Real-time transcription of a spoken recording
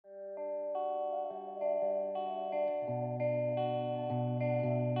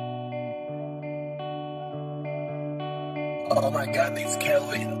Oh my god, these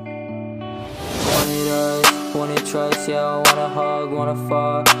Kelvin. Wanted us, wanted trust, yeah, I wanna hug, wanna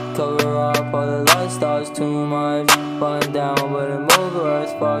fuck. Cover up all the lifestyles too much. Falling down, but it moved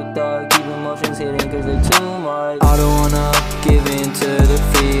us fucked up. Keep emotions hidden cause they're too much. I don't wanna give in to the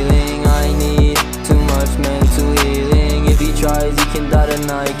feeling. I need too much mental healing. If he tries, he can die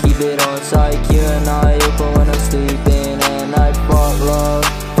tonight. Keep it on sight, keep an eye open when I'm sleeping. And I fuck love,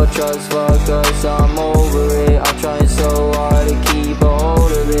 but trust, fuck us, I'm over it. I'm trying so hard to keep a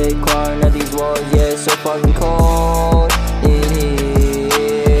hold of it. Crying at these walls, yeah, so fucking cold in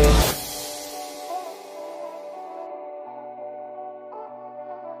here.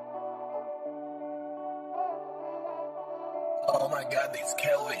 Oh my god, these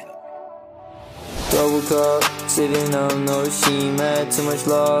Kelvin. Double cup, sitting up, no she mad. Too much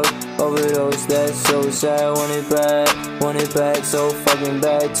love, overdose, that's so sad. Want it back, so fucking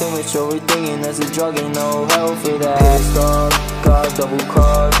bad. Too much overthinking, that's a drug, ain't no help for that. Pissed off, got double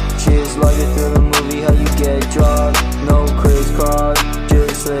cross. Shit's like a thriller movie, how you get drugged. No crisscross,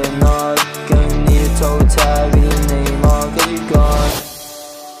 just let knock. Gonna need a toe tag with your name on, cause you're gone.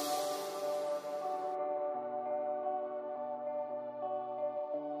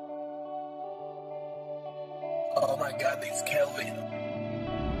 Oh my god, these Kelvin.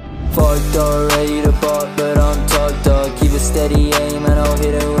 Fucked up, ready to buck, but I'm tucked up. Keep a steady aim and I'll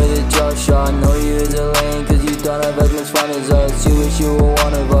hit it with a drop shot. Know you is a lane cause you don't have as much fun as us. You wish you were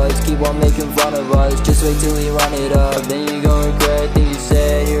one of us, keep on making fun of us. Just wait till we run it up, then you gon' regret things you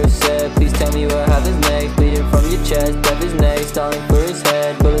said. You're sad, please tell me what happens next. Bleeding from your chest,